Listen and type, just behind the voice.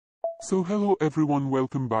So hello everyone,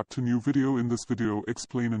 welcome back to new video. In this video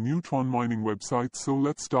explain a new Tron mining website. So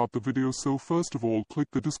let's start the video. So first of all, click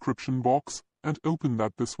the description box and open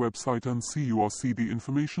this website and see the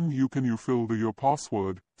information. You fill your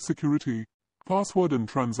password, security, password and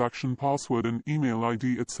transaction password and email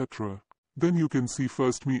ID, etc. Then you can see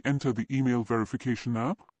first enter the email verification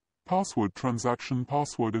app, password, transaction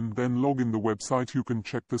password, and then log in the website. You can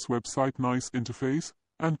check this website, nice interface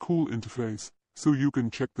and cool interface. So you can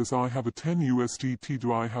check this. I have a 10 USDT.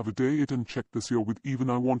 Do I have a day it and check this here with even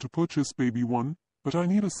I want to purchase baby one, but I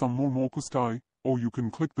need some more cost I. Or you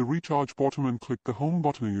can click the recharge button and click the home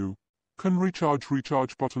button. You can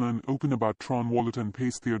recharge button and open about Tron wallet and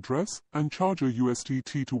paste the address and charge a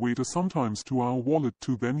USDT to wait sometimes to our wallet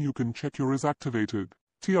too. Then you can check your is activated.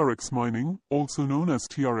 TRX mining, also known as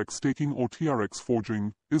TRX staking or TRX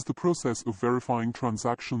forging, is the process of verifying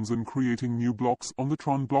transactions and creating new blocks on the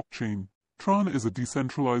Tron blockchain. Tron is a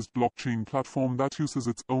decentralized blockchain platform that uses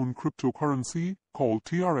its own cryptocurrency, called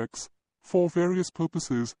TRX, for various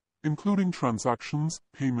purposes, including transactions,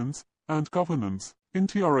 payments, and governance. In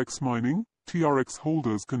TRX mining, TRX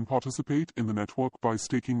holders can participate in the network by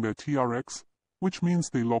staking their TRX, which means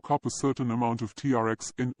they lock up a certain amount of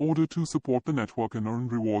TRX in order to support the network and earn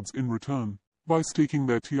rewards in return. By staking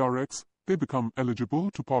their TRX, they become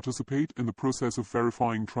eligible to participate in the process of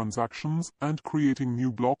verifying transactions and creating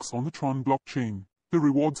new blocks on the Tron blockchain. The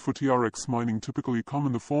rewards for TRX mining typically come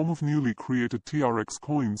in the form of newly created TRX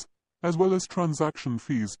coins, as well as transaction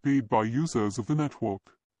fees paid by users of the network.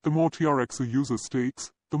 The more TRX a user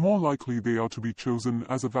stakes, the more likely they are to be chosen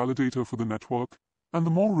as a validator for the network, and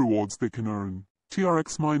the more rewards they can earn.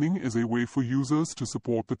 TRX mining is a way for users to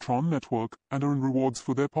support the Tron network and earn rewards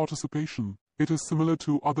for their participation. It is similar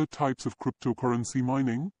to other types of cryptocurrency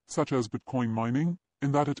mining, such as Bitcoin mining,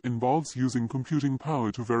 in that it involves using computing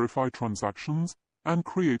power to verify transactions and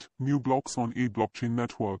create new blocks on a blockchain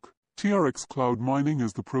network. TRX cloud mining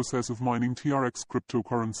is the process of mining TRX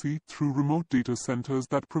cryptocurrency through remote data centers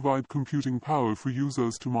that provide computing power for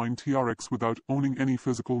users to mine TRX without owning any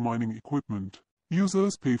physical mining equipment.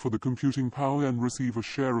 Users pay for the computing power and receive a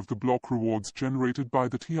share of the block rewards generated by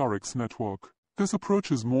the TRX network. This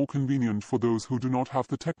approach is more convenient for those who do not have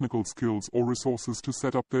the technical skills or resources to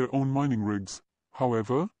set up their own mining rigs.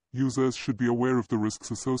 However, users should be aware of the risks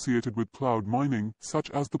associated with cloud mining, such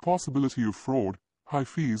as the possibility of fraud, high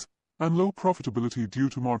fees, and low profitability due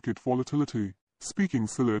to market volatility. Speaking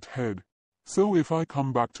silhouette head. So if I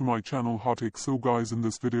come back to my channel Heartache, so guys, in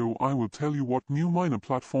this video I will tell you what new miner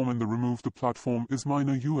platform and the remove the platform is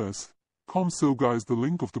Miner US. So guys, the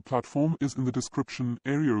link of the platform is in the description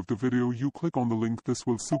area of the video. You click on the link. This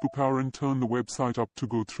will superpower and turn the website up to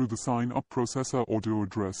go through the sign up processor audio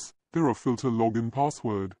address. There are filter login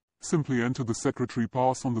password. Simply enter the secretary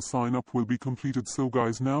pass on the sign up will be completed. So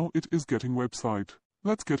guys, now it is getting website.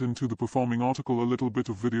 Let's get into the performing article. A little bit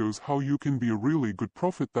of videos how you can be a really good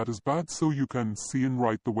profit that is bad. So you can see and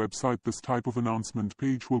write the website. This type of announcement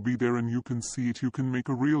page will be there and you can see it. You can make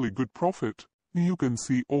a really good profit. You can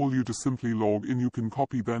see all you just simply log in. You can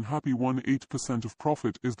copy then happy 8% of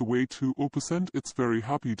profit is the way to 0%. It's very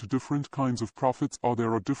happy to different kinds of profits are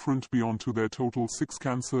there are different beyond to their total 6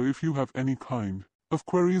 cancer. If you have any kind of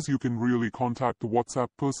queries you can really contact the WhatsApp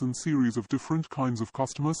person. Series of different kinds of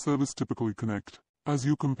customer service typically connect. As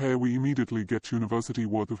you compare we immediately get university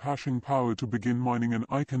worth of hashing power to begin mining and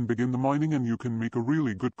I can begin the mining and you can make a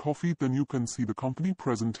really good coffee. Then you can see the company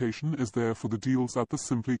presentation is there for the deals at the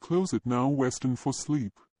simply close it now Western for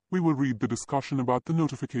sleep. We will read the discussion about the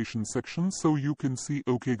notification section so you can see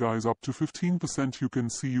okay guys up to 15% you can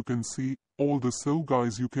see all this. So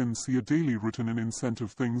guys you can see a daily written and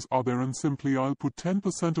incentive things are there and simply I'll put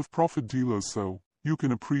 10% of profit dealers so you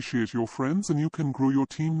can appreciate your friends and you can grow your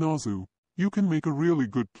team Nazu. You can make a really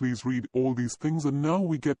good. Please read all these things. And now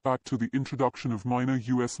we get back to the introduction of Miner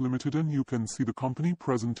US Limited and you can see the company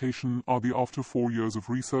presentation are the after 4 years of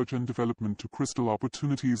research and development to crystal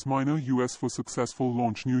opportunities Miner US for successful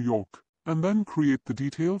launch New York. And then create the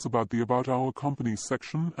details about the about our company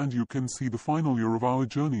section and you can see the final year of our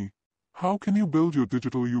journey. How can you build your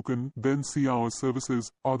digital? You can then see our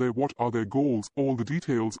services, are there, what are their goals, all the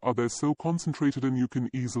details are there so concentrated and you can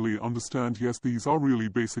easily understand. Yes, these are really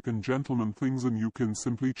basic and gentleman things and you can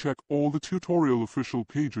simply check all the tutorial official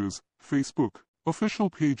pages, Facebook, official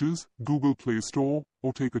pages, Google Play Store,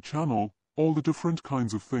 or take a channel, all the different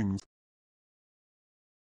kinds of things.